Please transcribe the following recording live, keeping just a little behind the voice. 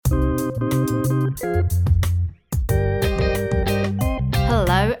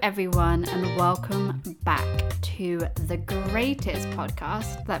Hello, everyone, and welcome back to the greatest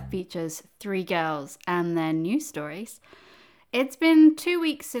podcast that features three girls and their news stories. It's been 2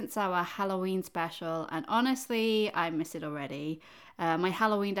 weeks since our Halloween special, and honestly, I miss it already. My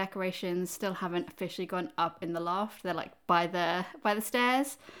Halloween decorations still haven't officially gone up in the loft. They're like by the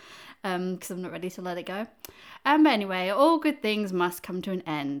stairs, because I'm not ready to let it go. But anyway, all good things must come to an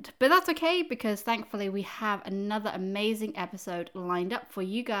end. But that's okay, because thankfully we have another amazing episode lined up for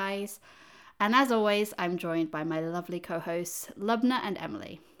you guys. And as always, I'm joined by my lovely co-hosts, Lubna and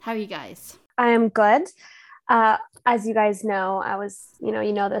Emily. How are you guys? I am good. As you guys know, I was, you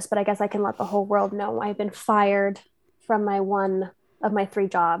know this, but I guess I can let the whole world know I've been fired from one of my 3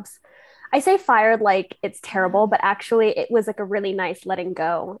 jobs. I say fired like it's terrible, but actually it was like a really nice letting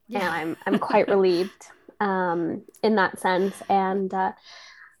go, and I'm quite relieved in that sense. And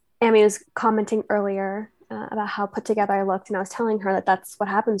Amy was commenting earlier about how put together I looked, and I was telling her that that's what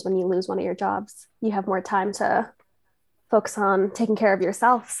happens when you lose one of your jobs. You have more time to focus on taking care of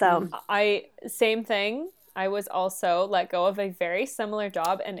yourself. So same thing. I was also let go of a very similar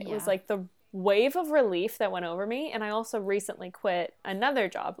job, and it was like the wave of relief that went over me. And I also recently quit another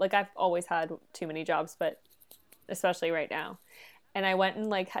job. Like, I've always had too many jobs, but especially right now. And I went and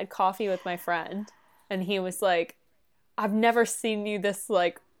like had coffee with my friend, and he was like, I've never seen you this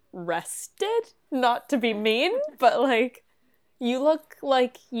like rested, not to be mean, but like, you look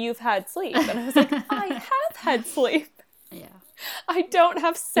like you've had sleep. And I was like, I have had sleep. Yeah. I don't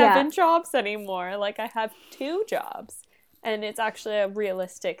have 7 jobs anymore. Like, I have 2 jobs. And it's actually a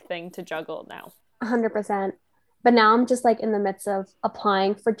realistic thing to juggle now. 100%. But now I'm just like in the midst of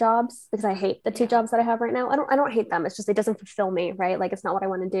applying for jobs, because I hate the 2 jobs that I have right now. I don't hate them. It's just it doesn't fulfill me, right? Like, it's not what I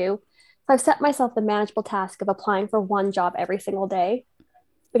want to do. So I've set myself the manageable task of applying for 1 job every single day,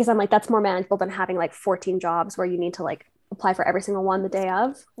 because I'm like, that's more manageable than having like 14 jobs where you need to like apply for every single one the day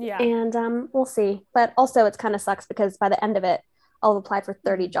of. Yeah. And we'll see. But also it's kind of sucks because by the end of it, I'll have applied for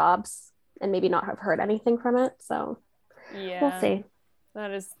 30 jobs and maybe not have heard anything from it. So we'll see.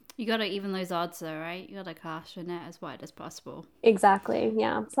 That is. You got to even those odds though, right? You got to cast your net as wide as possible. Exactly.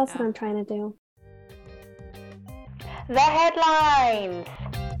 Yeah. So that's what I'm trying to do. The headlines.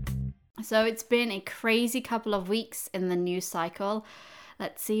 So it's been a crazy couple of weeks in the news cycle.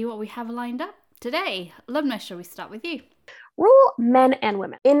 Let's see what we have lined up today. Lubna, shall we start with you? Rural men and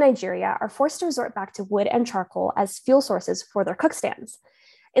women in Nigeria are forced to resort back to wood and charcoal as fuel sources for their cook stands.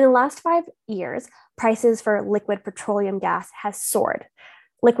 In the last 5 years, prices for liquid petroleum gas has soared.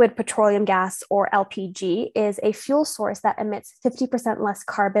 Liquid petroleum gas, or LPG, is a fuel source that emits 50% less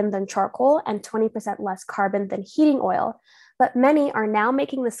carbon than charcoal and 20% less carbon than heating oil, but many are now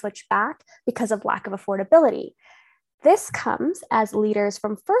making the switch back because of lack of affordability. This comes as leaders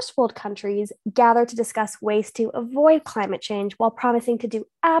from first world countries gather to discuss ways to avoid climate change while promising to do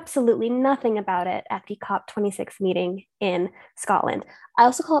absolutely nothing about it at the COP26 meeting in Scotland. I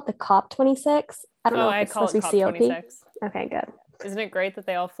also call it the COP26. I don't know if it's supposed to be COP. Okay, good. Isn't it great that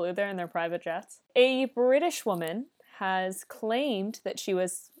they all flew there in their private jets? A British woman has claimed that she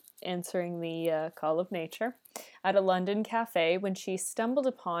was answering the call of nature at a London cafe when she stumbled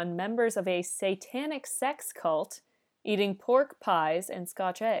upon members of a satanic sex cult eating pork pies and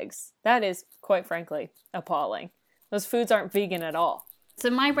Scotch eggs. That is, quite frankly, appalling. Those foods aren't vegan at all.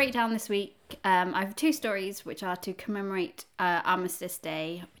 So my breakdown this week, I have 2 stories which are to commemorate Armistice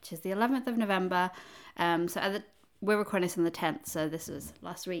Day, which is the 11th of November. We're recording this on the 10th, so this was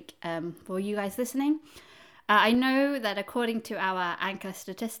last week for you guys listening. I know that according to our Anchor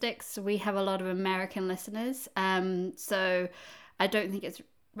statistics, we have a lot of American listeners. So I don't think it's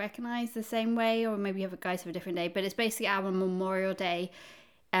recognized the same way, or maybe you have guys have a different day, but it's basically our Memorial Day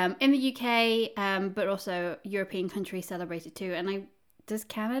in the UK, but also European countries celebrate it too. And does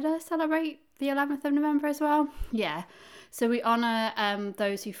Canada celebrate the 11th of November as well? Yeah. So we honor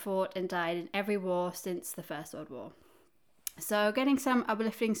those who fought and died in every war since the First World War. So getting some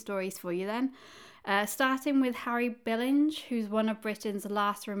uplifting stories for you then. Starting with Harry Billinge, who's one of Britain's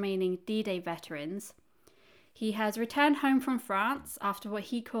last remaining D-Day veterans. He has returned home from France after what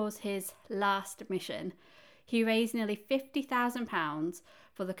he calls his last mission. He raised nearly £50,000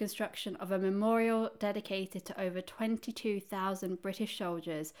 for the construction of a memorial dedicated to over 22,000 British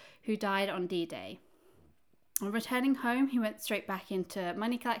soldiers who died on D-Day. On returning home, he went straight back into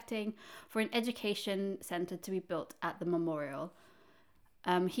money collecting for an education centre to be built at the memorial.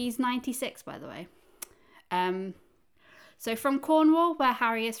 He's 96, by the way. So from Cornwall, where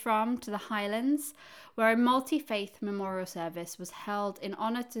Harry is from, to the Highlands, where a multi-faith memorial service was held in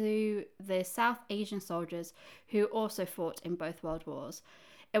honour to the South Asian soldiers who also fought in both World Wars.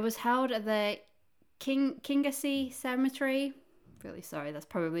 It was held at the Kingassy Cemetery. Really sorry, that's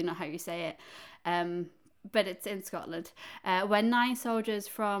probably not how you say it. But it's in Scotland, where 9 soldiers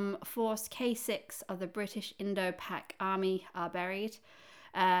from Force K6 of the British Indo-Pak Army are buried.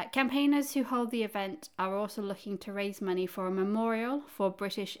 Campaigners who hold the event are also looking to raise money for a memorial for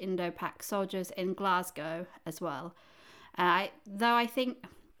British Indo-Pak soldiers in Glasgow as well. Though I think,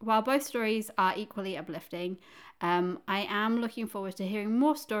 while both stories are equally uplifting, I am looking forward to hearing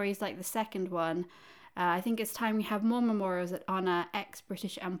more stories like the second one. I think it's time we have more memorials that honour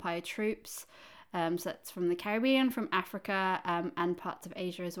ex-British Empire troops. So that's from the Caribbean, from Africa, and parts of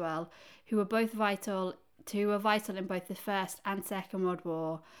Asia as well, who were vital in both the First and Second World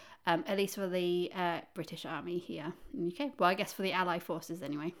War, at least for the British Army here in the UK. Well, I guess for the Allied forces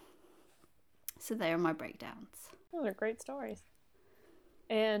anyway. So they are my breakdowns. Oh, they're great stories.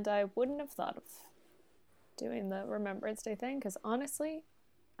 And I wouldn't have thought of doing the Remembrance Day thing, because honestly,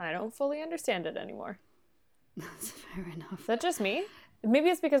 I don't fully understand it anymore. That's fair enough. Is that just me? Maybe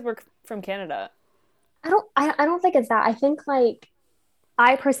it's because we're from Canada. I don't think it's that. I think like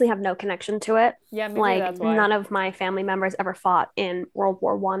I personally have no connection to it. Yeah, maybe like that's why. None of my family members ever fought in World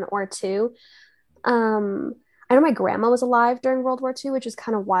War I or II. I know my grandma was alive during World War II, which is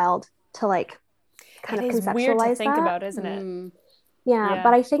kind of wild to like kind of conceptualize weird to think that. about, isn't it? Yeah,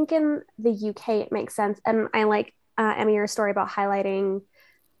 but I think in the UK it makes sense, and I like Emmy, your story about highlighting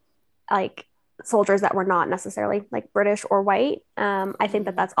like soldiers that were not necessarily like British or white. I think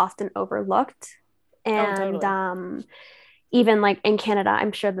that that's often overlooked. And totally. Even like in Canada,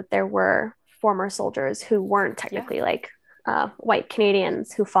 I'm sure that there were former soldiers who weren't technically like white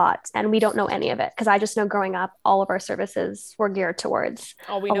Canadians who fought, and we don't know any of it because I just know growing up, all of our services were geared towards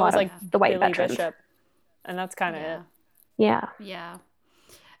all we know is like the white Billy veterans. Bishop, and that's kind of it. Yeah.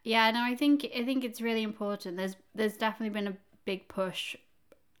 No, I think it's really important. There's definitely been a big push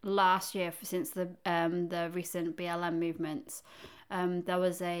last year since the recent BLM movements. There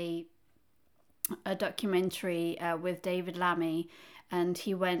was a documentary with David Lammy, and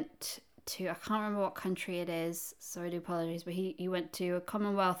he went to, I can't remember what country it is, so I do apologize, but he went to a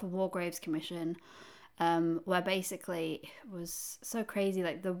Commonwealth War Graves Commission, where basically it was so crazy,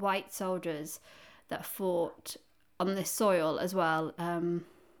 like the white soldiers that fought on this soil as well.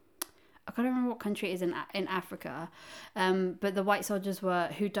 I can't remember what country it is in Africa, but the white soldiers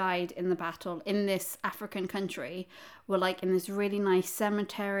who died in the battle in this African country were like in this really nice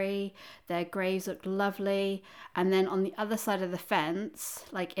cemetery. Their graves looked lovely, and then on the other side of the fence,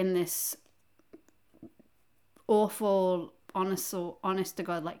 like in this awful, honest to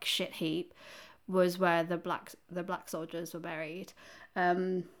God, like shit heap, was where the black soldiers were buried.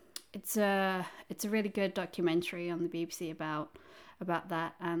 It's a really good documentary on the BBC about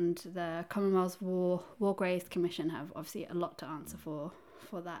that, and the Commonwealth War Graves Commission have obviously a lot to answer for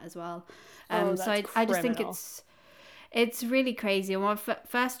that as well. So I just think it's really crazy. Well,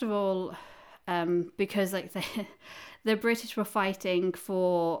 first of all, because like the British were fighting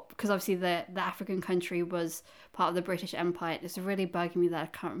because obviously the African country was part of the British Empire. It's really bugging me that I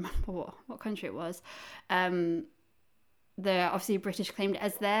can't remember what country it was. The obviously British claimed it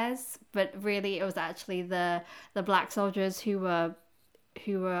as theirs, but really it was actually the black soldiers who were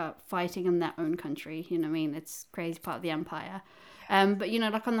fighting in their own country. You know what I mean? It's crazy, part of the empire. But you know,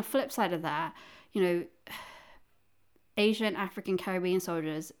 like on the flip side of that, you know, Asian, African, Caribbean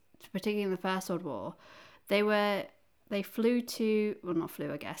soldiers, particularly in the First World War, they flew to, well, not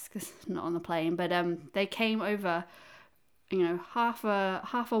flew, I guess, because not on the plane, but they came over, you know, half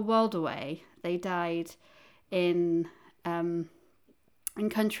a world away. They died in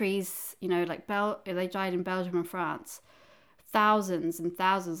countries, you know, like they died in Belgium and France, thousands and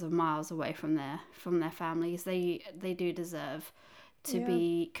thousands of miles away from their families. They do deserve to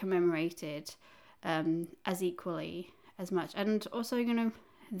be commemorated as equally as much. And also, you know,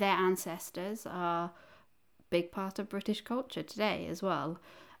 their ancestors are a big part of British culture today as well.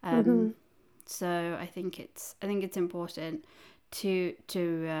 So I think it's important to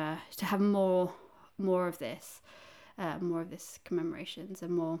have more of this. More of this commemorations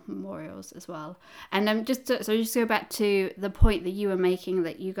and more memorials as well. And just go back to the point that you were making,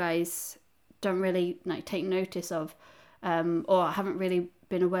 that you guys don't really like take notice of, or haven't really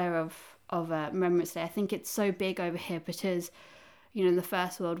been aware of Remembrance Day. I think it's so big over here because, you know, in the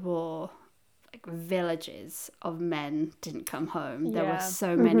First World War, like villages of men didn't come home. There were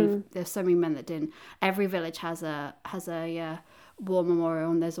so many. There's so many men that didn't. Every village has a war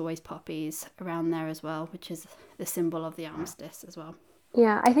memorial, and there's always poppies around there as well, which is the symbol of the armistice as well.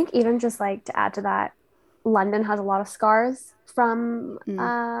 Yeah, I think even just like to add to that, London has a lot of scars from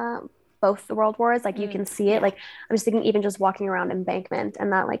both the world wars. Like you can see it. Like I'm just thinking even just walking around Embankment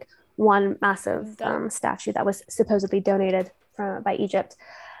and that like one massive statue that was supposedly donated by Egypt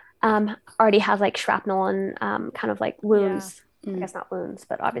already has like shrapnel and kind of like wounds. I guess not wounds,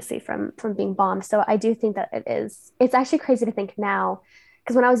 but obviously from being bombed. So I do think that it's actually crazy to think now,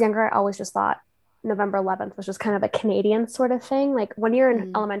 because when I was younger, I always just thought November 11th was just kind of a Canadian sort of thing. Like when you're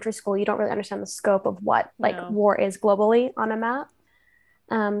in elementary school, you don't really understand the scope of what war is globally on a map.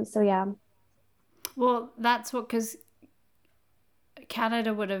 So yeah. Well, that's what, because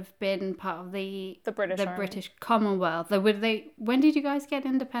Canada would have been part of the British Commonwealth. When did you guys get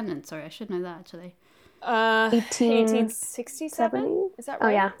independence? Sorry, I should know that actually. 1867? Is that right? Oh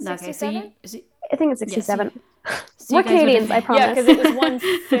yeah. 67? Okay, I think it's 67. So we're Canadians, I promise. Yeah, because it was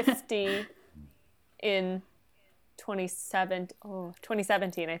 150 in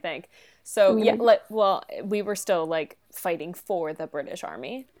 2017, I think. So we were still like fighting for the British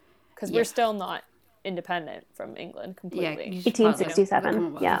Army, because we're still not independent from England completely.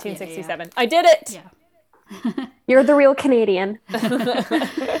 1867. Yeah. 1867. I did it. Yeah. You're the real Canadian.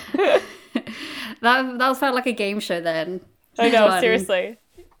 That felt like a game show then. I know, seriously.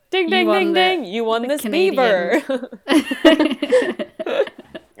 Ding, ding, ding, ding. You won this beaver.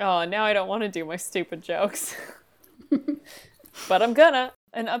 Oh, now I don't want to do my stupid jokes. But I'm gonna.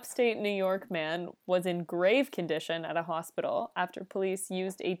 An upstate New York man was in grave condition at a hospital after police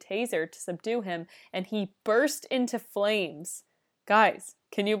used a taser to subdue him, and he burst into flames. Guys,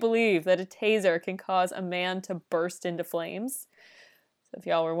 can you believe that a taser can cause a man to burst into flames? So if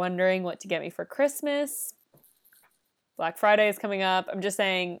y'all were wondering what to get me for Christmas, Black Friday is coming up. I'm just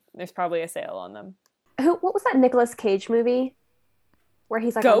saying there's probably a sale on them. What was that Nicolas Cage movie where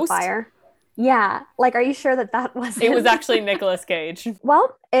he's like Ghost? on fire? Yeah. Like, are you sure that wasn't? It was actually Nicolas Cage.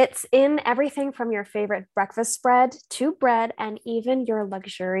 Well, it's in everything from your favorite breakfast spread to bread and even your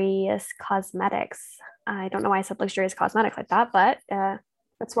luxurious cosmetics. I don't know why I said luxurious cosmetics like that, but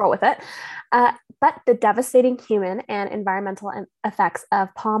let's roll with it. But the devastating human and environmental effects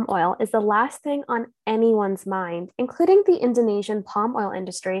of palm oil is the last thing on anyone's mind, including the Indonesian palm oil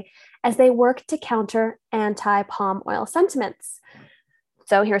industry, as they work to counter anti-palm oil sentiments.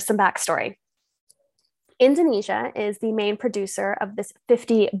 So here's some backstory. Indonesia is the main producer of this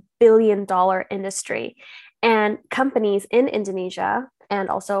 $50 billion industry, and companies in Indonesia and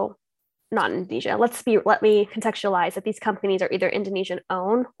also not Indonesia. Let me contextualize that these companies are either Indonesian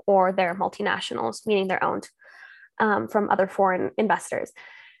owned or they're multinationals, meaning they're owned from other foreign investors.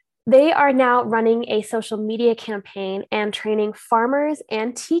 They are now running a social media campaign and training farmers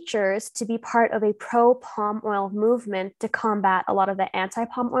and teachers to be part of a pro-palm oil movement to combat a lot of the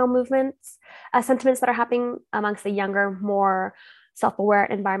anti-palm oil sentiments that are happening amongst the younger, more self-aware,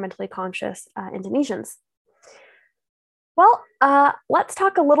 environmentally conscious Indonesians. Well, let's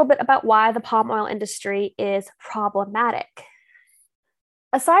talk a little bit about why the palm oil industry is problematic.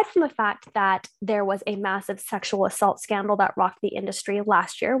 Aside from the fact that there was a massive sexual assault scandal that rocked the industry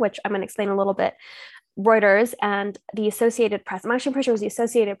last year, which I'm going to explain a little bit, Reuters and the Associated Press, I'm actually pretty sure it was the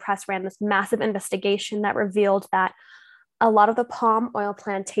Associated Press, ran this massive investigation that revealed that a lot of the palm oil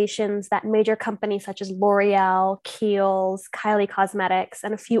plantations that major companies such as L'Oreal, Kiehl's, Kylie Cosmetics,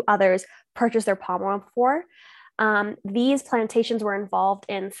 and a few others purchased their palm oil for, these plantations were involved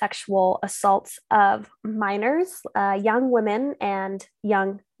in sexual assaults of minors, young women and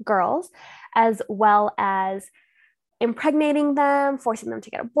young girls, as well as impregnating them, forcing them to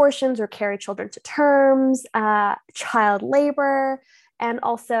get abortions or carry children to terms, child labor, and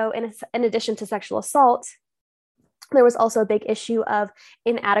also in addition to sexual assault, there was also a big issue of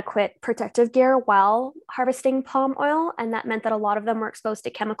inadequate protective gear while harvesting palm oil. And that meant that a lot of them were exposed to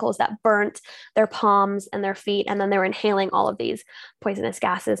chemicals that burnt their palms and their feet. And then they were inhaling all of these poisonous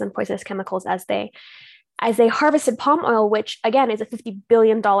gases and poisonous chemicals as they harvested palm oil, which again is a $50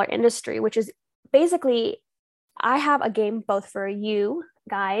 billion industry, which is basically, I have a game both for you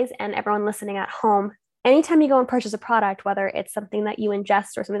guys and everyone listening at home. Anytime you go and purchase a product, whether it's something that you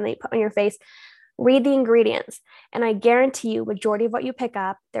ingest or something that you put on your face, read the ingredients, and I guarantee you majority of what you pick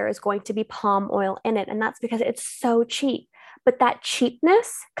up, there is going to be palm oil in it. And that's because it's so cheap. But that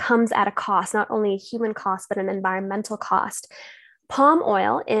cheapness comes at a cost, not only a human cost, but an environmental cost. Palm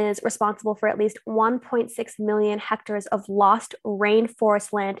oil is responsible for at least 1.6 million hectares of lost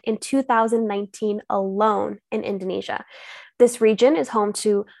rainforest land in 2019 alone in Indonesia. This region is home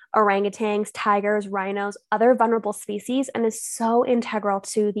to orangutans, tigers, rhinos, other vulnerable species, and is so integral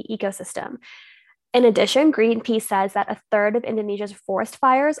to the ecosystem. In addition, Greenpeace says that a third of Indonesia's forest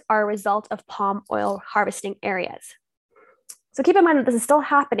fires are a result of palm oil harvesting areas. So keep in mind that this is still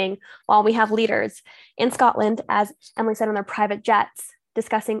happening while we have leaders in Scotland, as Emily said, on their private jets,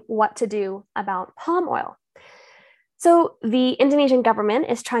 discussing what to do about palm oil. So the Indonesian government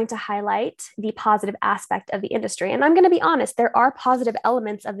is trying to highlight the positive aspect of the industry. And I'm going to be honest, there are positive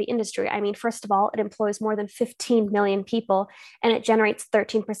elements of the industry. I mean, first of all, it employs more than 15 million people and it generates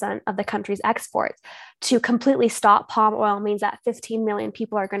 13% of the country's exports. To completely stop palm oil means that 15 million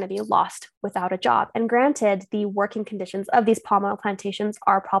people are going to be lost without a job. And granted, the working conditions of these palm oil plantations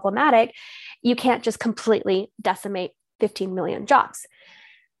are problematic. You can't just completely decimate 15 million jobs.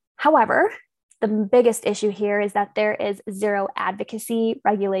 However, the biggest issue here is that there is zero advocacy,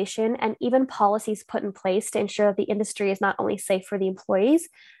 regulation, and even policies put in place to ensure that the industry is not only safe for the employees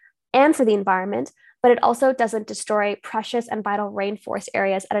and for the environment, but it also doesn't destroy precious and vital rainforest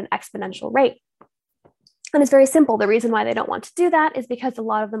areas at an exponential rate. And it's very simple. The reason why they don't want to do that is because a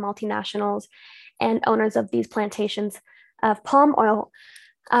lot of the multinationals and owners of these plantations of palm oil,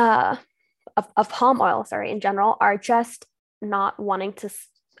 in general, are just not wanting to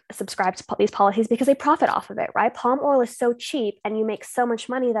subscribe to these policies because they profit off of it, right? Palm oil is so cheap and you make so much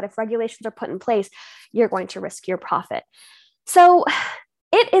money that if regulations are put in place, you're going to risk your profit. So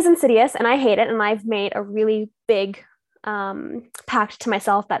it is insidious and I hate it. And I've made a really big pact to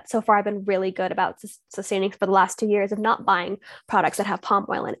myself that so far I've been really good about sustaining for the last 2 years of not buying products that have palm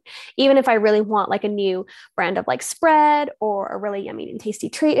oil in it. Even if I really want like a new brand of like spread or a really yummy and tasty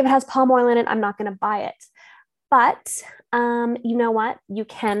treat, if it has palm oil in it, I'm not going to buy it. But you know what? You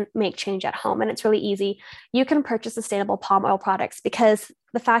can make change at home and it's really easy. You can purchase sustainable palm oil products because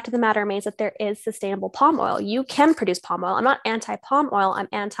the fact of the matter remains that there is sustainable palm oil. You can produce palm oil. I'm not anti-palm oil. I'm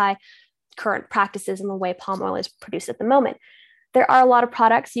anti-current practices in the way palm oil is produced at the moment. There are a lot of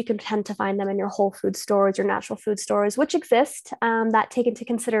products. You can tend to find them in your whole food stores, your natural food stores, which exist that take into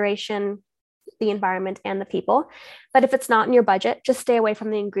consideration the environment and the people. But if it's not in your budget, just stay away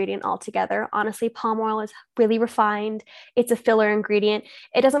from the ingredient altogether. Honestly, palm oil is really refined. It's a filler ingredient.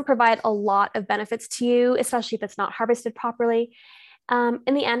 It doesn't provide a lot of benefits to you, especially if it's not harvested properly. In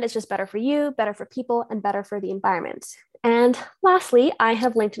the end, it's just better for you, better for people, and better for the environment. And lastly, I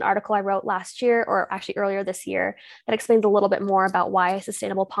have linked an article I wrote last year, or actually earlier this year, that explains a little bit more about why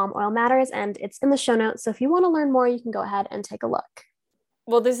sustainable palm oil matters. And it's in the show notes. So if you want to learn more, you can go ahead and take a look.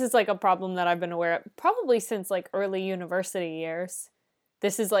 Well, this is like a problem that I've been aware of probably since like early university years.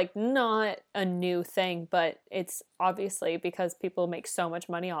 This is like not a new thing, but it's obviously because people make so much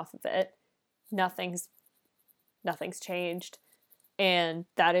money off of it. Nothing's changed. And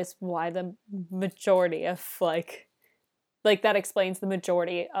that is why the majority of like that explains the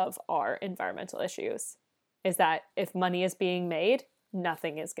majority of our environmental issues is that if money is being made,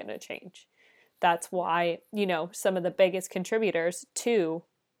 nothing is going to change. That's why, some of the biggest contributors to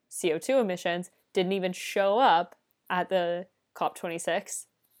CO2 emissions didn't even show up at the COP26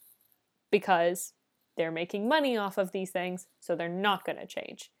 because they're making money off of these things, so they're not going to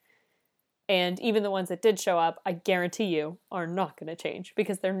change. And even the ones that did show up, I guarantee you, are not going to change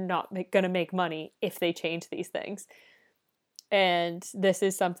because they're not going to make money if they change these things. And this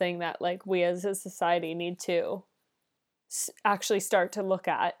is something that like we as a society need to actually start to look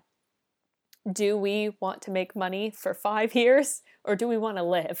at. Do we want to make money for 5 years or do we want to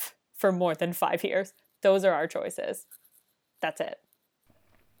live for more than 5 years? Those are our choices. That's it.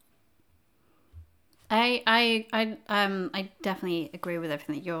 I definitely agree with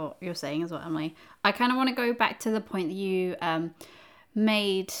everything that you're saying as well, Emily. I kind of want to go back to the point that you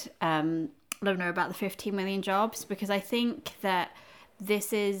made, Lovna, about the 15 million jobs, because I think that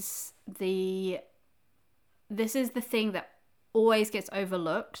this is the thing that always gets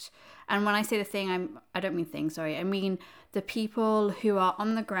overlooked. And when I say the thing, I don't mean things, sorry. I mean the people who are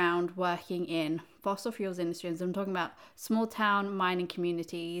on the ground working in fossil fuels industries. I'm talking about small town mining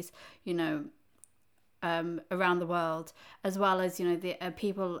communities, around the world, as well as, the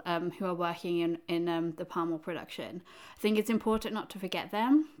people who are working in the palm oil production. I think it's important not to forget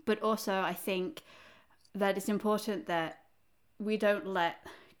them, but also I think that it's important that we don't let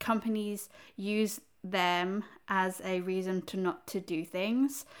companies use them as a reason to not to do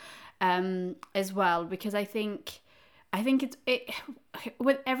things as well, because I think it's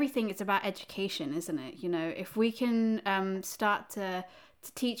with everything, it's about education, isn't it? If we can start to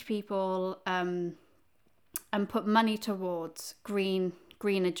teach people and put money towards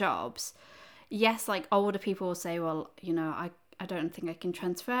greener jobs. Yes, like older people will say, well, I don't think I can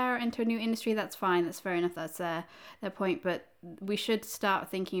transfer into a new industry. That's fine. That's fair enough. That's their point. But we should start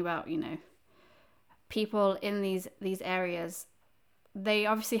thinking about, people in these areas. They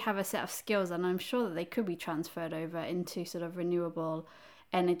obviously have a set of skills, and I'm sure that they could be transferred over into sort of renewable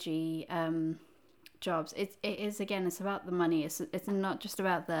energy jobs. It is, again, it's about the money. It's not just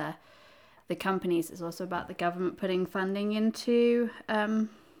about the the companies. It's also about the government putting funding into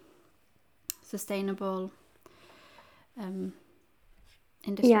sustainable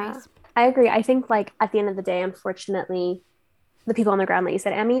industries. Yeah, I agree. I think like at the end of the day, unfortunately, the people on the ground, like you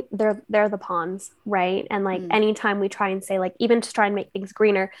said, Emmy, they're the pawns, right? And like anytime we try and say like even to try and make things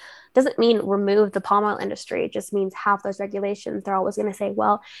greener, doesn't mean remove the palm oil industry. It just means have those regulations. They're always going to say,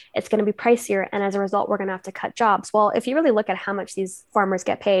 well, it's going to be pricier, and as a result, we're going to have to cut jobs. Well, if you really look at how much these farmers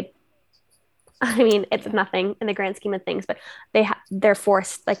get paid, I mean, it's nothing in the grand scheme of things. But they're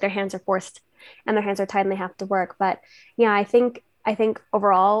forced, like their hands are forced, and their hands are tied, and they have to work. But yeah, I think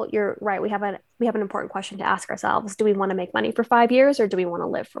overall you're right. We have an important question to ask ourselves. Do we want to make money for 5 years, or do we want to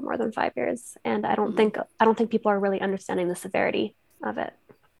live for more than 5 years? And I don't think people are really understanding the severity of it.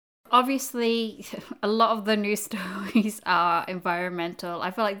 Obviously, a lot of the news stories are environmental.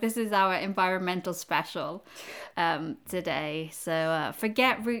 I feel like this is our environmental special today. So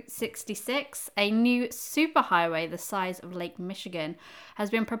forget Route 66. A new superhighway the size of Lake Michigan has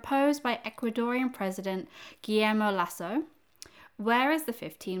been proposed by Ecuadorian President Guillermo Lasso. Where is the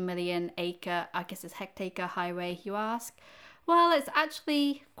 15 million acre, I guess it's hectare highway, you ask? Well, it's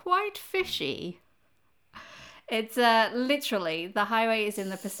actually quite fishy. It's literally, the highway is in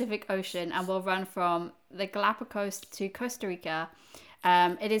the Pacific Ocean and will run from the Galapagos to Costa Rica.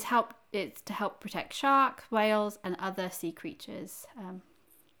 It's to help protect sharks, whales, and other sea creatures.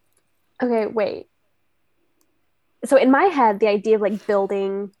 Okay, wait. So in my head, the idea of like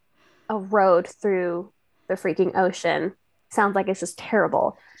building a road through the freaking ocean sounds like it's just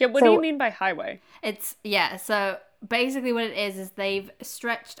terrible. Yeah, what do you mean by highway? So basically what it is they've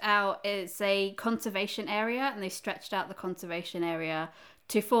stretched out, it's a conservation area, and they stretched out the conservation area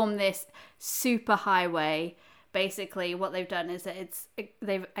to form this super highway. Basically what they've done is that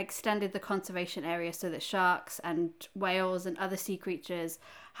they've extended the conservation area so that sharks and whales and other sea creatures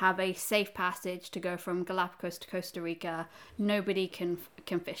have a safe passage to go from Galapagos to Costa Rica. Nobody can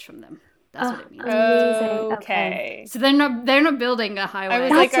fish from them. That's what it means. Okay. So they're not building a highway. I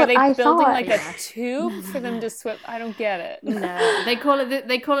was like, are they building like a tube for them to swim? I don't get it. No, they call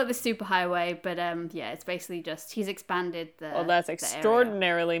it the super highway, but it's basically just he's expanded the. Well, that's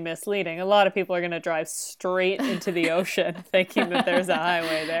extraordinarily misleading. A lot of people are going to drive straight into the ocean thinking that there's a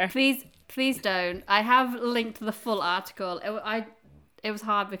highway there. Please don't. I have linked the full article. It was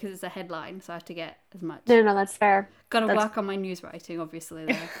hard because it's a headline, so I have to get as much. No, that's fair. Got to work on my news writing, obviously.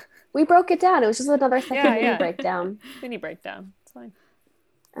 There. We broke it down. It was just another second mini breakdown. Mini breakdown. It's fine.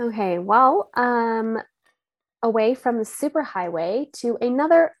 Okay, well, away from the superhighway to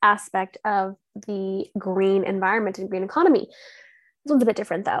another aspect of the green environment and green economy. This one's a bit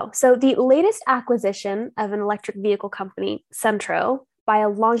different, though. So the latest acquisition of an electric vehicle company, Centro, by a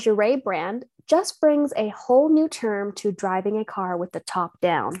lingerie brand, just brings a whole new term to driving a car with the top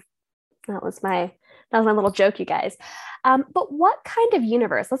down. That was my little joke, you guys. But what kind of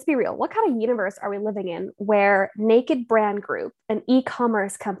universe, let's be real, what kind of universe are we living in where Naked Brand Group, an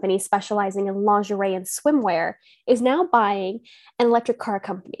e-commerce company specializing in lingerie and swimwear, is now buying an electric car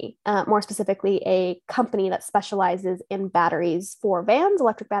company, more specifically a company that specializes in batteries for vans,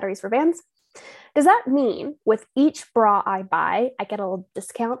 electric batteries for vans? Does that mean with each bra I buy, I get a little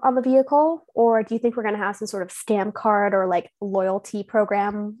discount on the vehicle? Or do you think we're going to have some sort of stamp card or like loyalty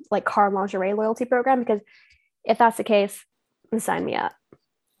program, like car lingerie loyalty program? Because if that's the case, then sign me up.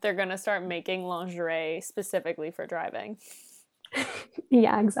 They're going to start making lingerie specifically for driving.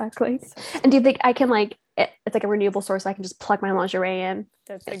 Yeah, exactly. And do you think I can it's like a renewable source, so I can just plug my lingerie in?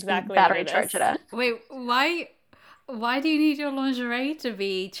 That's exactly battery charge it up. Wait, why do you need your lingerie to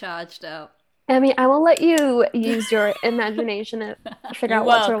be charged up? I mean, I will let you use your imagination to figure out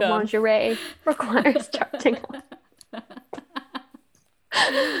what sort of lingerie requires charging up.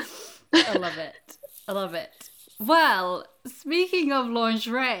 I love it. Well, speaking of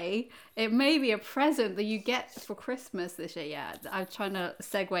lingerie, it may be a present that you get for Christmas this year. Yeah, I'm trying to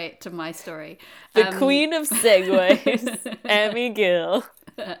segue it to my story. The queen of segues, Emmy Gill.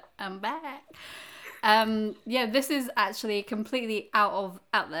 I'm back. This is actually a completely out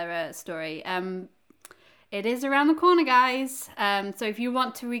there story. It is around the corner, guys. So if you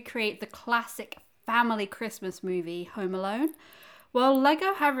want to recreate the classic family Christmas movie Home Alone, well,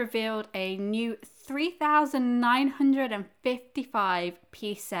 Lego have revealed a new 3,955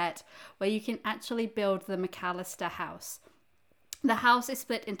 piece set where you can actually build the McAllister house. The house is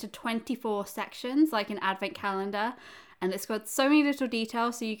split into 24 sections, like an advent calendar, and it's got so many little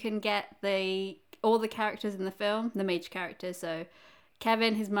details, so you can get all the characters in the film, the major characters, so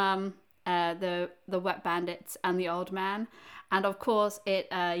Kevin, his mum, the wet bandits, and the old man. And of course,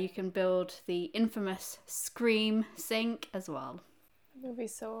 you can build the infamous Scream sink as well. That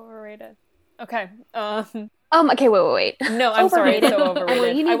movie's so overrated. Okay. Okay, wait. No, I'm sorry. It's so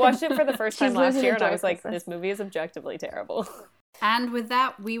overrated. I watched it for the first time She's last losing year her and I joy was like, crisis. this movie is objectively terrible. And with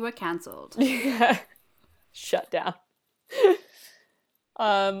that, we were cancelled. Shut down.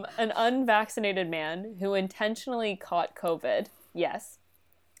 An unvaccinated man who intentionally caught COVID, yes,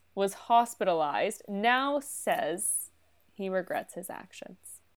 was hospitalized, now says he regrets his actions.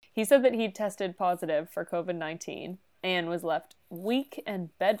 He said that he tested positive for COVID-19 and was left weak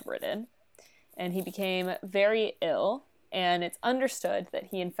and bedridden, and he became very ill, and it's understood that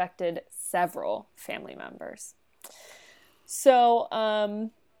he infected several family members. So,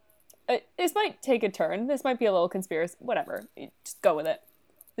 this might take a turn. This might be a little conspiracy. Whatever. Just go with it.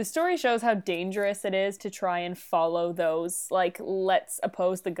 The story shows how dangerous it is to try and follow those, like, let's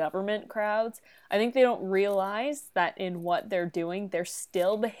oppose the government crowds. I think they don't realize that in what they're doing, they're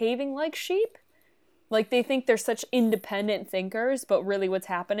still behaving like sheep. Like, they think they're such independent thinkers, but really what's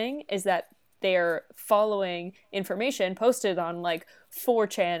happening is that they're following information posted on, like,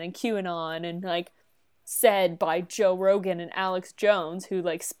 4chan and QAnon and, like, said by Joe Rogan and Alex Jones, who,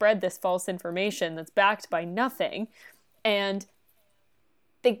 like, spread this false information that's backed by nothing. And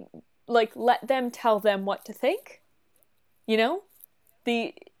they, like, let them tell them what to think, you know?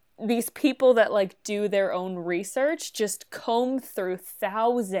 These people that, like, do their own research just comb through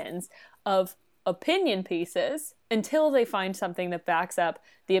thousands of opinion pieces until they find something that backs up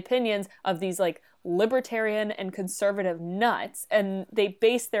the opinions of these, like, libertarian and conservative nuts, and they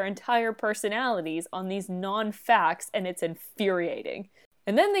base their entire personalities on these non-facts, and it's infuriating.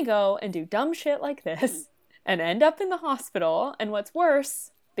 And then they go and do dumb shit like this and end up in the hospital, and what's worse,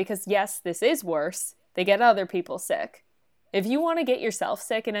 because yes, this is worse, they get other people sick. If you want to get yourself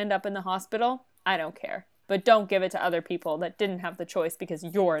sick and end up in the hospital, I don't care. But don't give it to other people that didn't have the choice because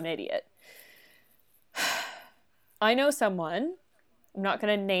you're an idiot. I know someone, I'm not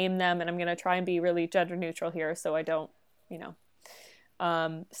going to name them, and I'm going to try and be really gender neutral here so I don't,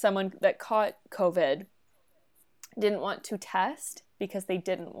 someone that caught COVID didn't want to test because they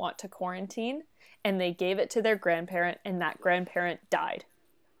didn't want to quarantine, and they gave it to their grandparent, and that grandparent died.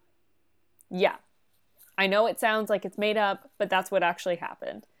 Yeah. I know it sounds like it's made up, but that's what actually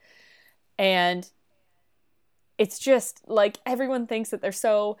happened. And it's just like everyone thinks that they're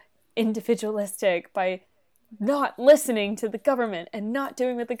so individualistic by not listening to the government and not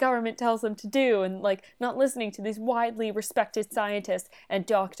doing what the government tells them to do, and like not listening to these widely respected scientists and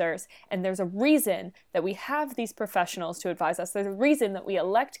doctors. And there's a reason that we have these professionals to advise us. There's a reason that we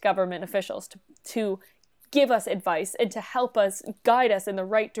elect government officials to give us advice and to help us, guide us in the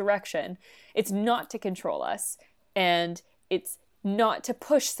right direction. It's not to control us, and it's not to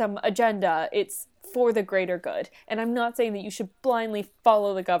push some agenda. It's for the greater good. And I'm not saying that you should blindly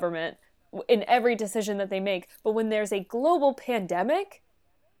follow the government in every decision that they make, but when there's a global pandemic,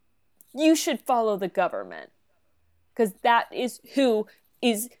 you should follow the government, because that is who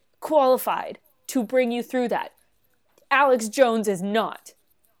is qualified to bring you through that. Alex Jones is not.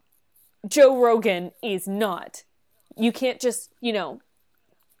 Joe Rogan is not. You can't just,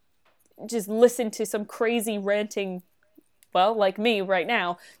 just listen to some crazy ranting, well, like me right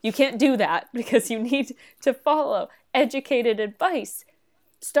now. You can't do that because you need to follow educated advice.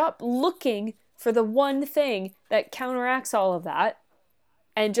 Stop looking for the one thing that counteracts all of that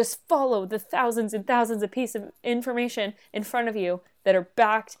and just follow the thousands and thousands of pieces of information in front of you that are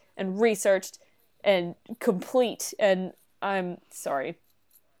backed and researched and complete. And I'm sorry.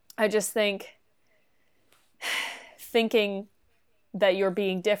 I just think thinking that you're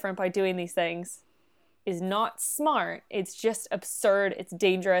being different by doing these things is not smart. It's just absurd. It's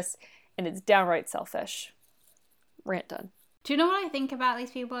dangerous, and it's downright selfish. Rant done. Do you know what I think about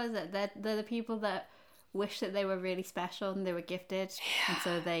these people? Is that they're the people that wish that they were really special and they were gifted, and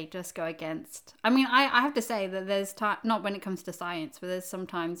so they just go against. I mean, I have to say that there's not when it comes to science, but there's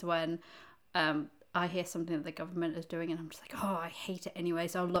sometimes when I hear something that the government is doing and I'm just like, oh, I hate it anyway.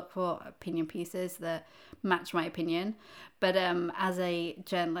 So I'll look for opinion pieces that match my opinion. But as a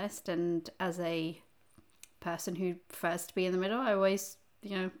journalist and as a person who prefers to be in the middle, I always,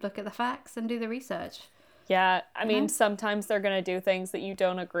 look at the facts and do the research. Yeah, I mean, sometimes they're going to do things that you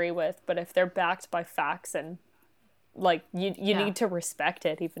don't agree with, but if they're backed by facts and, like, you need to respect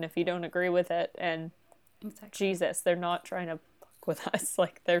it, even if you don't agree with it. And exactly. Jesus, they're not trying to fuck with us.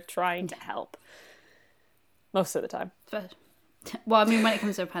 Like, they're trying to help. Most of the time. Well, I mean, when it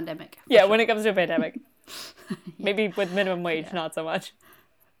comes to a pandemic. Yeah, when it comes to a pandemic. Maybe with minimum wage, not so much.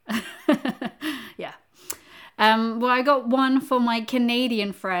 Yeah. Well, I got one for my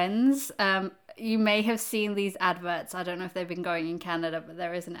Canadian friends. you may have seen these adverts. I don't know if they've been going in Canada, but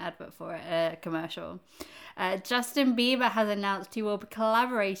there is an advert for it, a commercial. Justin Bieber has announced he will be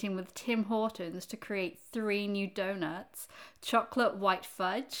collaborating with Tim Hortons to create 3 new donuts: chocolate white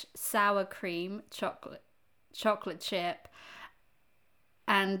fudge, sour cream, chocolate chip,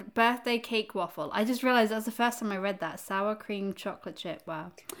 and birthday cake waffle. I just realized that's the first time I read that. Sour cream chocolate chip.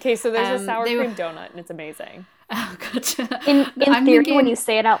 Wow. Okay, so there's a sour cream donut, and it's amazing. Oh, gotcha. In theory, when you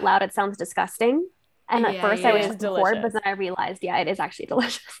say it out loud, it sounds disgusting. And at first I was just bored, but then I realized, it is actually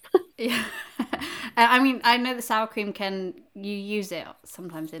delicious. Yeah. I mean, I know the sour cream you use it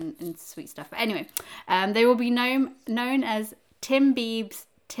sometimes in sweet stuff. But anyway, they will be known as Tim Biebs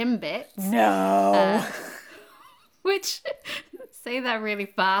Timbits. No. Which, say that really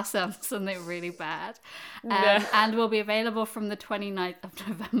fast, sounds something really bad. And will be available from the 29th of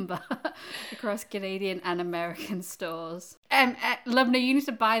November across Canadian and American stores. Lubna, you need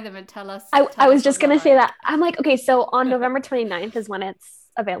to buy them and tell us. I was just going to say that. I'm like, okay, so on November 29th is when it's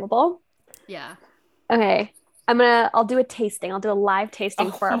available. Yeah. Okay. I'll do a tasting. I'll do a live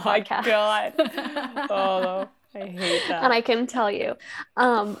tasting for our podcast. Oh my God. Oh, I hate that. And I can tell you.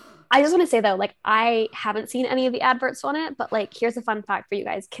 I just want to say though, like, I haven't seen any of the adverts on it, but like, here's a fun fact for you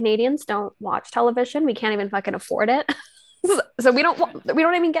guys. Canadians don't watch television. We can't even fucking afford it. So we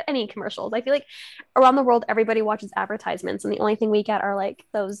don't even get any commercials. I feel like around the world, everybody watches advertisements, and the only thing we get are like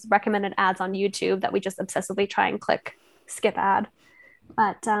those recommended ads on YouTube that we just obsessively try and click skip ad.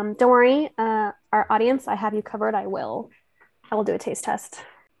 But don't worry, our audience, I have you covered. I will do a taste test.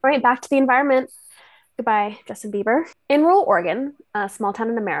 All right, back to the environment. Goodbye, Justin Bieber. In rural Oregon, a small town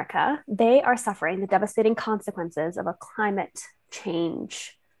in America, they are suffering the devastating consequences of a climate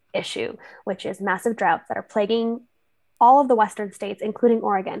change issue, which is massive droughts that are plaguing all of the western states, including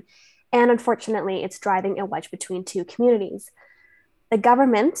Oregon. And unfortunately, it's driving a wedge between 2 communities. The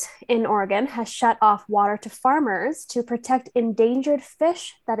government in Oregon has shut off water to farmers to protect endangered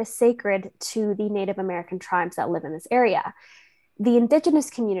fish that is sacred to the Native American tribes that live in this area. The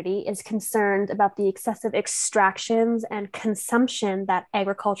Indigenous community is concerned about the excessive extractions and consumption that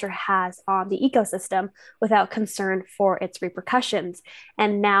agriculture has on the ecosystem without concern for its repercussions.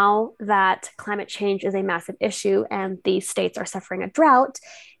 And now that climate change is a massive issue and the states are suffering a drought,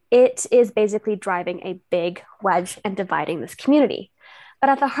 it is basically driving a big wedge and dividing this community.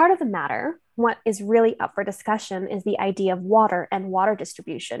 But at the heart of the matter, what is really up for discussion is the idea of water and water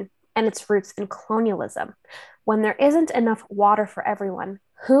distribution and its roots in colonialism. When there isn't enough water for everyone,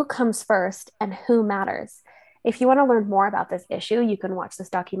 who comes first and who matters? If you want to learn more about this issue, you can watch this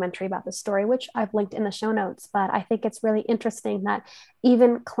documentary about the story, which I've linked in the show notes. But I think it's really interesting that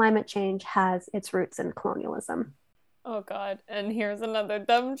even climate change has its roots in colonialism. Oh, God. And here's another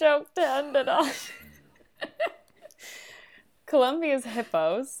dumb joke to end it on. Colombia's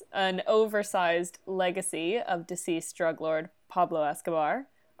hippos, an oversized legacy of deceased drug lord Pablo Escobar,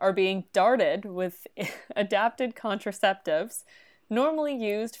 are being darted with adapted contraceptives normally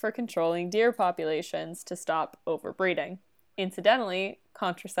used for controlling deer populations to stop overbreeding. Incidentally,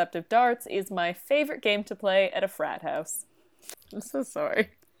 contraceptive darts is my favorite game to play at a frat house. I'm so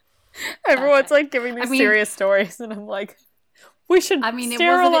sorry. Everyone's like giving these serious stories, and I'm like, we should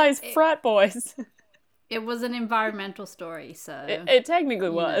sterilize frat boys. It was an environmental story, so... It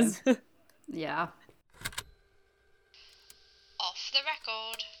technically was. Yeah. Off the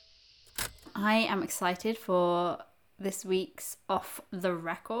record. I am excited for this week's Off the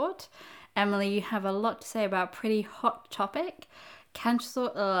Record. Emily, you have a lot to say about a pretty hot topic, cancel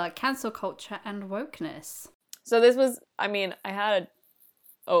culture and wokeness. So this was, I had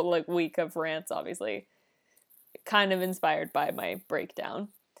a week of rants, obviously, kind of inspired by my breakdown.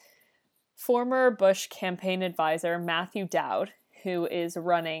 Former Bush campaign advisor Matthew Dowd, who is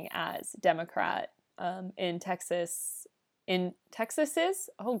running as Democrat in Texas.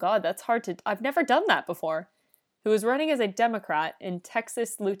 Oh God, that's hard to, I've never done that before. Who is running as a Democrat in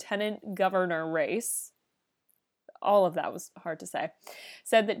Texas lieutenant governor race. All of that was hard to say.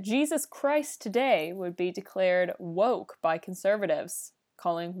 Said that Jesus Christ today would be declared woke by conservatives,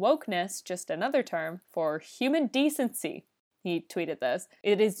 calling wokeness just another term for human decency. He tweeted this.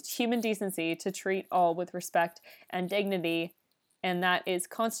 It is human decency to treat all with respect and dignity, and that is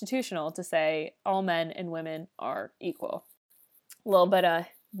constitutional to say all men and women are equal. A little bit of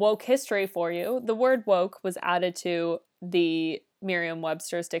woke history for you. The word woke was added to the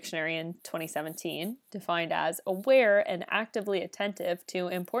Merriam-Webster's dictionary in 2017, defined as aware and actively attentive to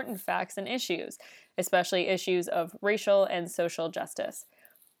important facts and issues, especially issues of racial and social justice.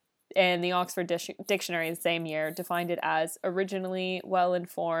 And the Oxford Dictionary the same year defined it as originally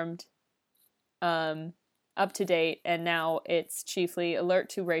well-informed, a up to date, and now it's chiefly alert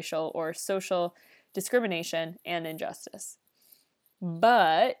to racial or social discrimination and injustice.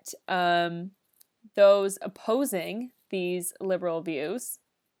 But those opposing these liberal views,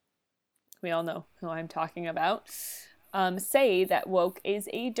 we all know who I'm talking about, say that woke is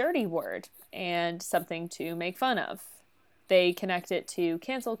a dirty word and something to make fun of. They connect it to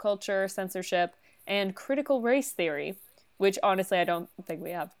cancel culture, censorship, and critical race theory, which honestly I don't think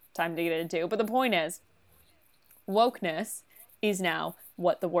we have time to get into. But the point is, wokeness is now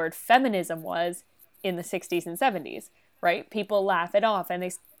what the word feminism was in the 60s and 70s, right? People laugh it off and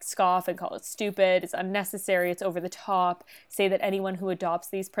they scoff and call it stupid, it's unnecessary, it's over the top, say that anyone who adopts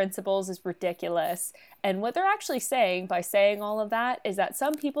these principles is ridiculous. And what they're actually saying by saying all of that is that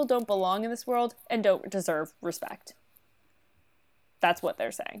some people don't belong in this world and don't deserve respect. That's what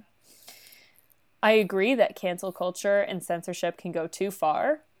they're saying. I agree that cancel culture and censorship can go too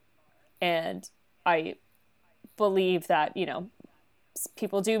far. And I believe that,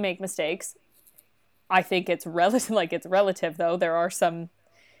 people do make mistakes. I think it's relative though. There are some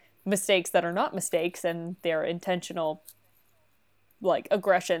mistakes that are not mistakes and they're intentional,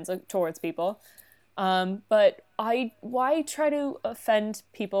 aggressions towards people. But why try to offend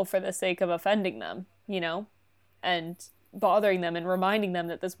people for the sake of offending them, and bothering them and reminding them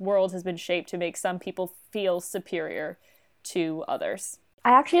that this world has been shaped to make some people feel superior to others.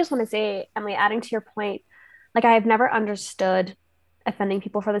 I actually just want to say, Emily, adding to your point, I have never understood offending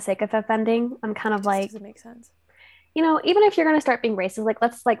people for the sake of offending. I'm kind of doesn't make sense. Even if you're going to start being racist,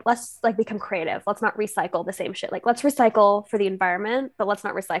 let's become creative. Let's not recycle the same shit. Let's recycle for the environment, but let's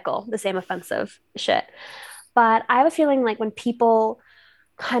not recycle the same offensive shit. But I have a feeling when people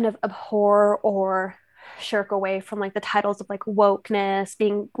kind of abhor or shirk away from the titles of wokeness,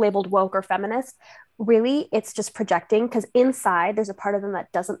 being labeled woke or feminist, really it's just projecting, because inside there's a part of them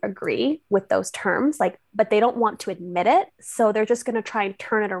that doesn't agree with those terms, but they don't want to admit it. So they're just going to try and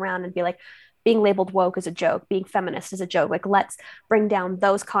turn it around and be being labeled woke is a joke, being feminist is a joke. Let's bring down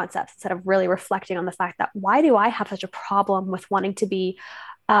those concepts instead of really reflecting on the fact that why do I have such a problem with wanting to be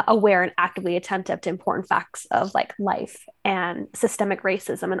aware and actively attentive to important facts of life and systemic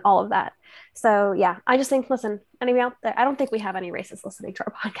racism and all of that. So yeah, I just think, listen, anybody out there, I don't think we have any racists listening to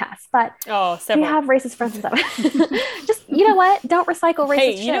our podcast, but if you have racist friends and stuff, just, don't recycle racist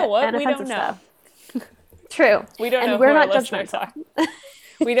shit. Hey, you know what? And we don't know. Stuff. True. We don't and know we're who not our listeners are.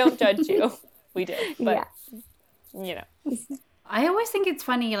 We don't judge you. We do. But, I always think it's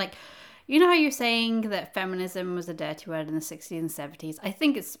funny, how you're saying that feminism was a dirty word in the 60s and 70s? I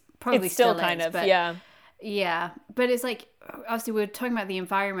think it's probably still kind of, but, yeah. Yeah, but it's obviously we were talking about the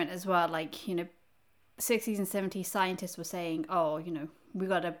environment as well. 60s and 70s scientists were saying, we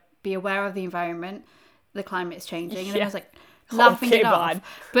got to be aware of the environment, the climate's changing. And it was laughing it off.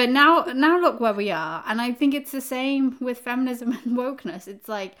 But now look where we are. And I think it's the same with feminism and wokeness. It's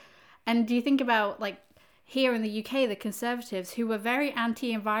and do you think about here in the UK, the Conservatives, who were very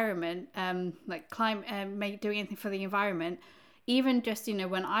anti-environment, climate, doing anything for the environment, even just,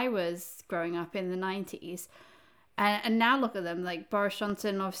 when I was growing up in the 90s, and now look at them, Boris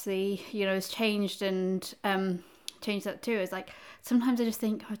Johnson, obviously, has changed and changed that too. It's sometimes I just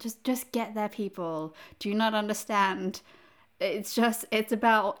think, just get there, people. Do you not understand? It's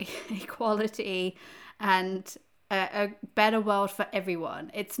about equality and a better world for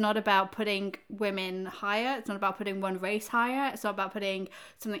everyone. It's not about putting women higher. It's not about putting one race higher. It's not about putting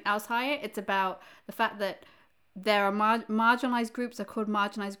something else higher. It's about the fact that there are marginalized groups are called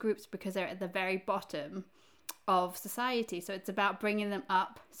marginalized groups because they're at the very bottom of society. So it's about bringing them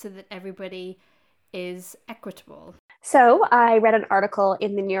up so that everybody is equitable. So I read an article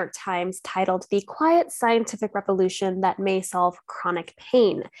in the New York Times titled "The Quiet Scientific Revolution That May Solve Chronic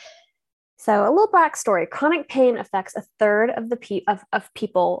Pain." So a little backstory: chronic pain affects a third of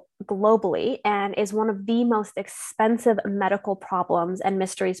people globally and is one of the most expensive medical problems and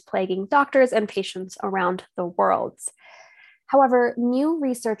mysteries plaguing doctors and patients around the world. However, new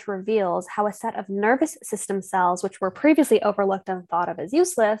research reveals how a set of nervous system cells, which were previously overlooked and thought of as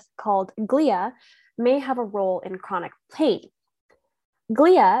useless, called glia, may have a role in chronic pain.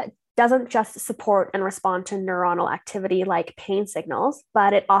 Glia doesn't just support and respond to neuronal activity like pain signals,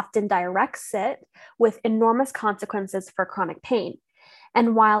 but it often directs it with enormous consequences for chronic pain.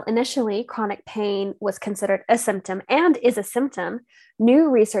 And while initially chronic pain was considered a symptom and is a symptom, new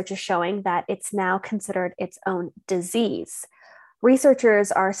research is showing that it's now considered its own disease.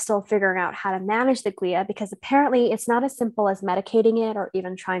 Researchers are still figuring out how to manage the glia because apparently it's not as simple as medicating it or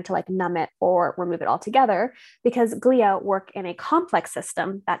even trying to numb it or remove it altogether, because glia work in a complex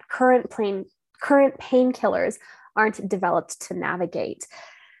system that current painkillers aren't developed to navigate.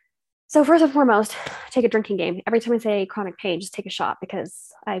 So first and foremost, take a drinking game. Every time I say chronic pain, just take a shot,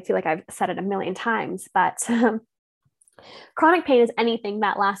 because I feel like I've said it a million times. But chronic pain is anything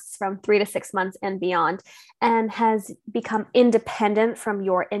that lasts from 3 to 6 months and beyond, and has become independent from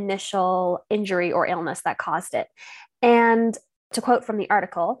your initial injury or illness that caused it. And to quote from the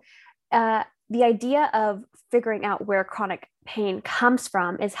article, the idea of figuring out where chronic pain comes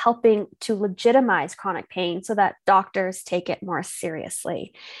from is helping to legitimize chronic pain so that doctors take it more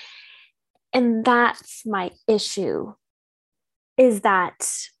seriously. And that's my issue, is that,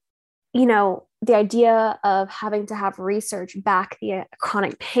 the idea of having to have research back the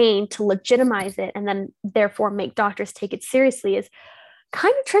chronic pain to legitimize it and then therefore make doctors take it seriously is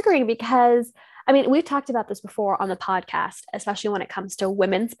kind of triggering, because we've talked about this before on the podcast, especially when it comes to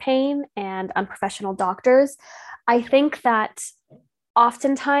women's pain and unprofessional doctors. I think that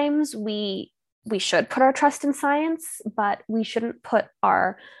oftentimes we should put our trust in science, but we shouldn't put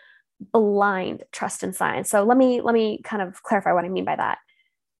our blind trust in science. So let me kind of clarify what I mean by that.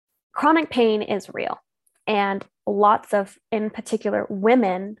 Chronic pain is real, and lots of, in particular,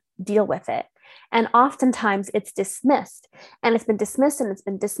 women deal with it. And oftentimes it's dismissed, and it's been dismissed and it's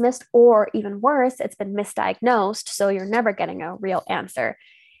been dismissed, or even worse, it's been misdiagnosed. So you're never getting a real answer.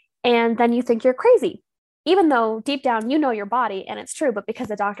 And then you think you're crazy, even though deep down, your body and it's true, but because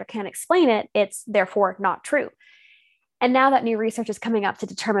the doctor can't explain it, it's therefore not true. And now that new research is coming up to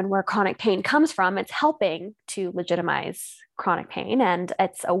determine where chronic pain comes from, it's helping to legitimize chronic pain, and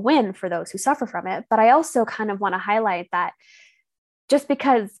it's a win for those who suffer from it. But I also kind of want to highlight that just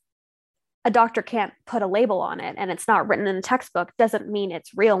because a doctor can't put a label on it and it's not written in a textbook doesn't mean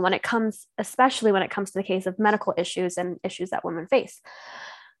it's real especially when it comes to the case of medical issues and issues that women face.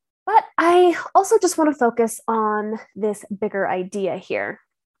 But I also just want to focus on this bigger idea here.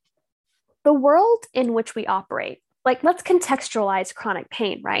 The world in which we operate, let's contextualize chronic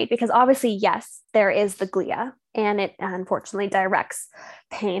pain, right? Because obviously, yes, there is the glia, and it unfortunately directs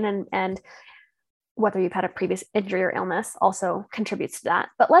pain, and whether you've had a previous injury or illness also contributes to that.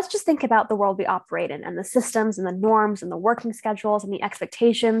 But let's just think about the world we operate in, and the systems and the norms and the working schedules and the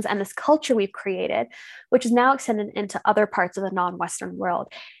expectations and this culture we've created, which is now extended into other parts of the non-Western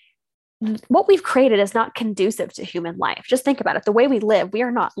world. What we've created is not conducive to human life. Just think about it. The way we live, we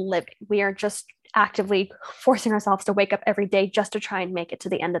are not living. We are just actively forcing ourselves to wake up every day just to try and make it to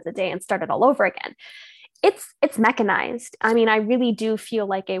the end of the day and start it all over again. It's mechanized. I really do feel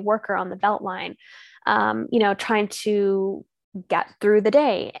like a worker on the Beltline, trying to get through the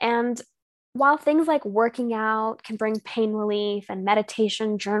day. And while things like working out can bring pain relief, and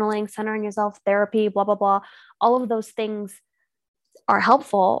meditation, journaling, centering yourself, therapy, blah, blah, blah, all of those things are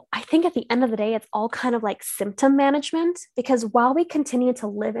helpful, I think at the end of the day, it's all kind of like symptom management, because while we continue to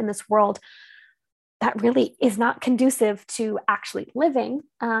live in this world that really is not conducive to actually living,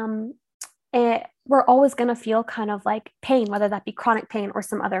 we're always going to feel kind of like pain, whether that be chronic pain or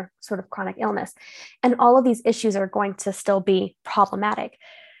some other sort of chronic illness. And all of these issues are going to still be problematic.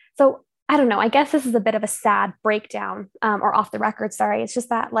 So I don't know, I guess this is a bit of a sad breakdown, or off the record, sorry. It's just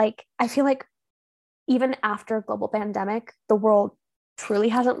that I feel like even after a global pandemic, the world truly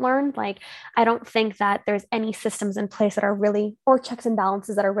hasn't learned. I don't think that there's any systems in place that are really, or checks and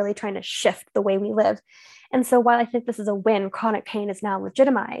balances that are really trying to shift the way we live. And so while I think this is a win, chronic pain is now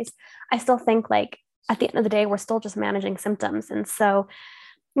legitimized, I still think at the end of the day, we're still just managing symptoms. And so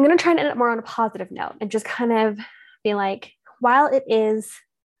I'm going to try and end it more on a positive note and just kind of be while it is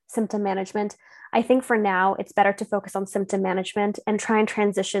symptom management, I think for now it's better to focus on symptom management and try and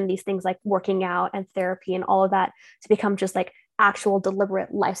transition these things like working out and therapy and all of that to become just actual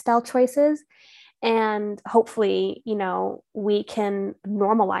deliberate lifestyle choices. And hopefully, we can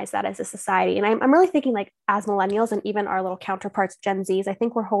normalize that as a society. And I'm really thinking as millennials and even our little counterparts, Gen Zs, I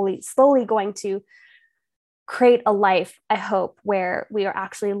think we're slowly going to create a life, I hope, where we are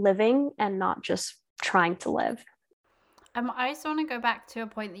actually living and not just trying to live. I just want to go back to a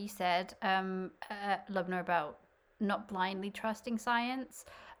point that you said, Lubna, about not blindly trusting science.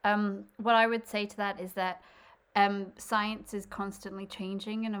 What I would say to that is that science is constantly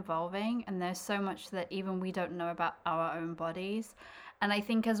changing and evolving, and there's so much that even we don't know about our own bodies. And I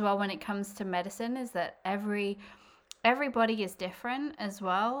think as well, when it comes to medicine, is that everybody is different as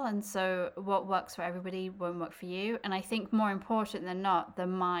well, and so what works for everybody won't work for you. And I think more important than not, the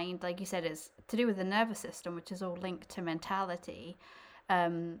mind, like you said, is to do with the nervous system, which is all linked to mentality,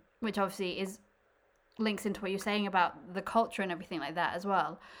 which obviously links into what you're saying about the culture and everything like that as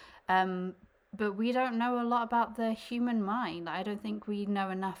well. But we don't know a lot about the human mind. I don't think we know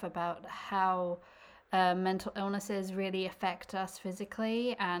enough about how mental illnesses really affect us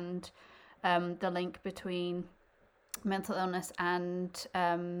physically, and the link between mental illness and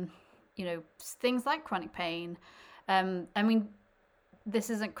things like chronic pain. I mean, this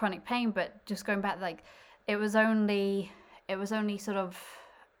isn't chronic pain, but just going back, like it was only sort of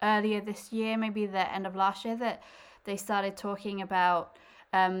earlier this year, maybe the end of last year, that they started talking about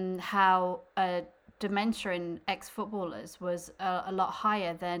how dementia in ex-footballers was a lot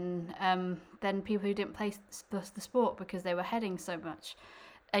higher than people who didn't play the sport because they were heading so much.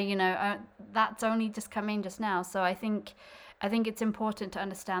 That's only just come in just now. So I think it's important to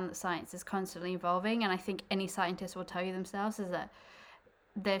understand that science is constantly evolving, and I think any scientist will tell you themselves is that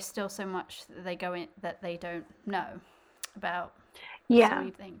there's still so much that they go in that they don't know about. So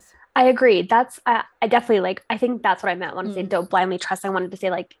many things. I agree. That's I definitely I think that's what I meant when I say don't blindly trust. I wanted to say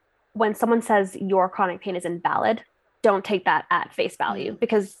when someone says your chronic pain is invalid, don't take that at face value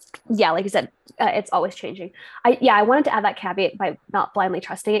because like you said, it's always changing. I wanted to add that caveat by not blindly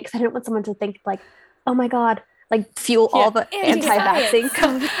trusting it because I didn't want someone to think oh my God, fuel all the anti-vaxxing.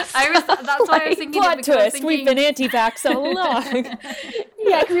 That's why I was thinking. Plot twist: we've been anti-vax so long.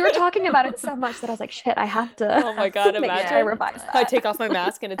 Yeah, because we were talking about it so much that I was like, shit, I have to. Oh my God, imagine sure I revise that. I take off my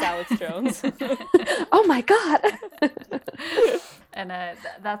mask and it's Alex Jones. Oh my God. And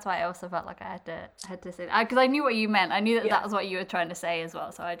that's why I also felt like I had to say that because I knew what you meant. I knew that was what you were trying to say as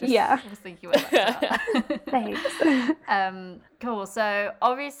well. So I just was thinking about that. Thanks. Cool. So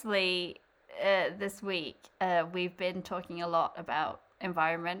obviously, this week we've been talking a lot about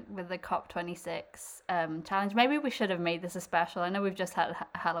environment with the COP26 challenge. Maybe we should have made this a special. I know we've just had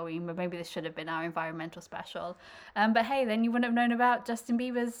Halloween, but maybe this should have been our environmental special. But hey, then you wouldn't have known about Justin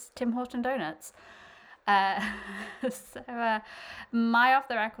Bieber's Tim Horton donuts. So my off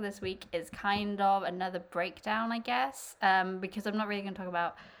the record this week is kind of another breakdown, I guess, because I'm not really going to talk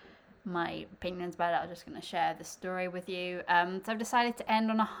about my opinions about it. I'm just going to share the story with you. So I've decided to end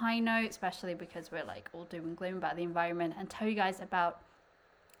on a high note, especially because we're all doom and gloom about the environment, and tell you guys about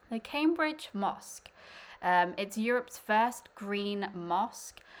the Cambridge Mosque. It's Europe's first green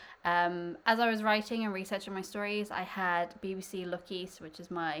mosque. As I was writing and researching my stories, I had BBC Look East, which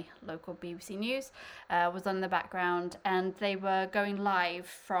is my local BBC News, was on in the background, and they were going live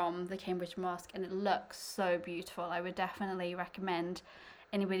from the Cambridge Mosque, and it looks so beautiful. I would definitely recommend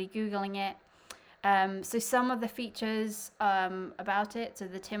anybody Googling it. So some of the features about it, so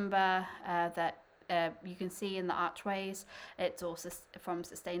the timber that you can see in the archways, it's also from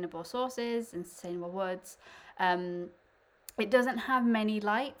sustainable sources and sustainable woods. It doesn't have many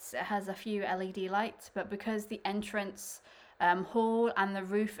lights. It has a few LED lights, but because the entrance hall and the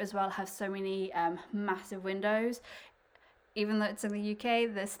roof as well have so many massive windows, even though it's in the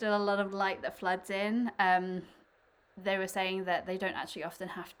UK, there's still a lot of light that floods in. They were saying that they don't actually often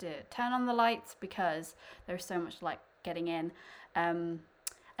have to turn on the lights because there's so much light getting in. And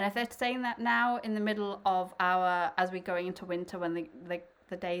if they're saying that now in the middle of as we're going into winter when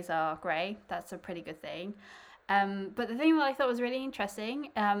the days are grey, that's a pretty good thing. But the thing that I thought was really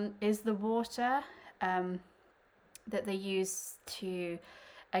interesting is the water that they use to,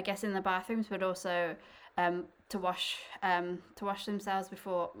 I guess, in the bathrooms, but also to wash themselves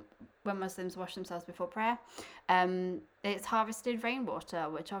when Muslims wash themselves before prayer. It's harvested rainwater,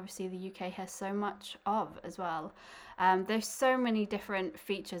 which obviously the UK has so much of as well. There's so many different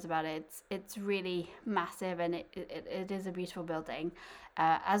features about it. It's really massive, and it is a beautiful building.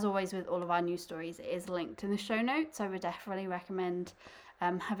 As always with all of our news stories, it is linked in the show notes. I would definitely recommend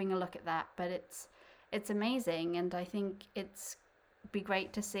having a look at that. But it's amazing, and I think it's be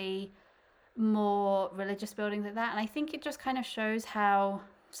great to see more religious buildings like that. And I think it just kind of shows how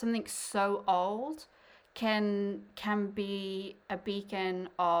something so old can be a beacon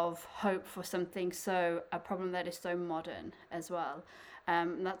of hope for a problem that is so modern as well.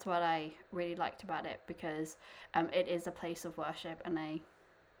 And that's what I really liked about it, because it is a place of worship, and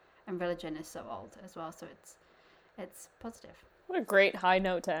religion is so old as well, so it's positive. What a great high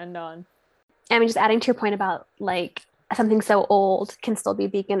note to end on. I mean, just adding to your point about something so old can still be a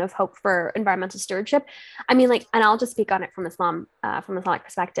beacon of hope for environmental stewardship. I mean, and I'll just speak on it from Islamic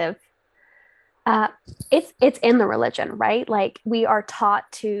perspective. It's in the religion, right? We are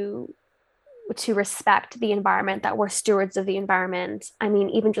taught to respect the environment, that we're stewards of the environment. I mean,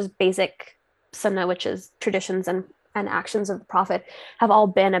 even just basic sunnah, which is traditions and actions of the prophet, have all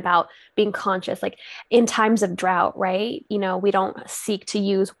been about being conscious. In times of drought, right? We don't seek to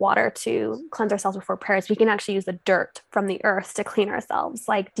use water to cleanse ourselves before prayers. We can actually use the dirt from the earth to clean ourselves.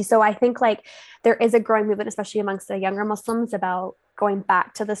 So I think there is a growing movement, especially amongst the younger Muslims, about going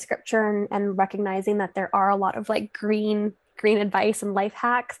back to the scripture and recognizing that there are a lot of green green advice and life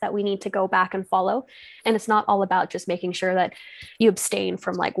hacks that we need to go back and follow. And it's not all about just making sure that you abstain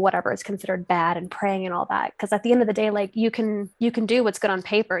from like whatever is considered bad and praying and all that. Because at the end of the day, like you can do what's good on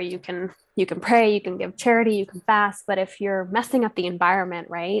paper. You can pray, you can give charity, you can fast. But if you're messing up the environment,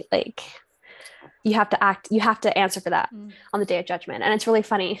 right, like you have to answer for that on the day of judgment. And it's really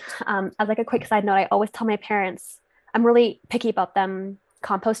funny. As like a quick side note, I always tell my parents, I'm really picky about them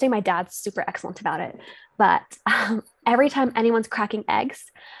composting. My dad's super excellent about it. But every time anyone's cracking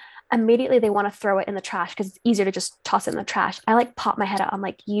eggs, immediately they want to throw it in the trash because it's easier to just toss it in the trash. I like pop my head out. I'm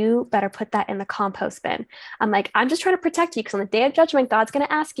like, you better put that in the compost bin. I'm like, I'm just trying to protect you because on the day of judgment, God's going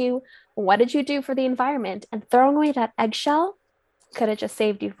to ask you, what did you do for the environment? And throwing away that eggshell could have just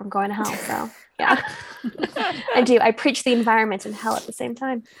saved you from going to hell. So yeah, I preach the environment and hell at the same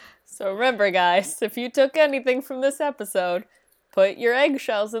time. So remember, guys, if you took anything from this episode, put your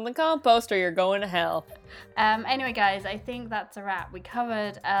eggshells in the compost or you're going to hell. Anyway, guys, I think that's a wrap. We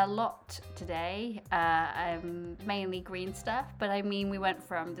covered a lot today, mainly green stuff, but I mean, we went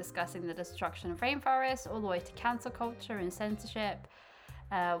from discussing the destruction of rainforests all the way to cancel culture and censorship,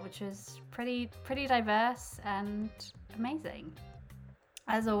 which is pretty diverse and amazing.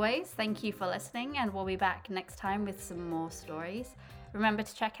 As always, thank you for listening, and we'll be back next time with some more stories. Remember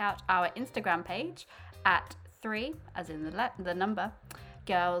to check out our Instagram page at 3, as in the number,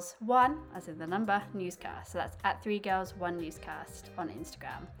 girls 1, as in the number, newscast. So that's at 3 girls 1 newscast on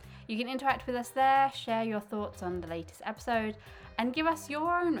Instagram. You can interact with us there, share your thoughts on the latest episode, and give us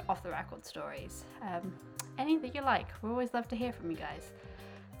your own off-the-record stories. Any that you like. We always love to hear from you guys.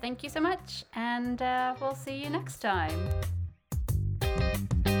 Thank you so much, and we'll see you next time.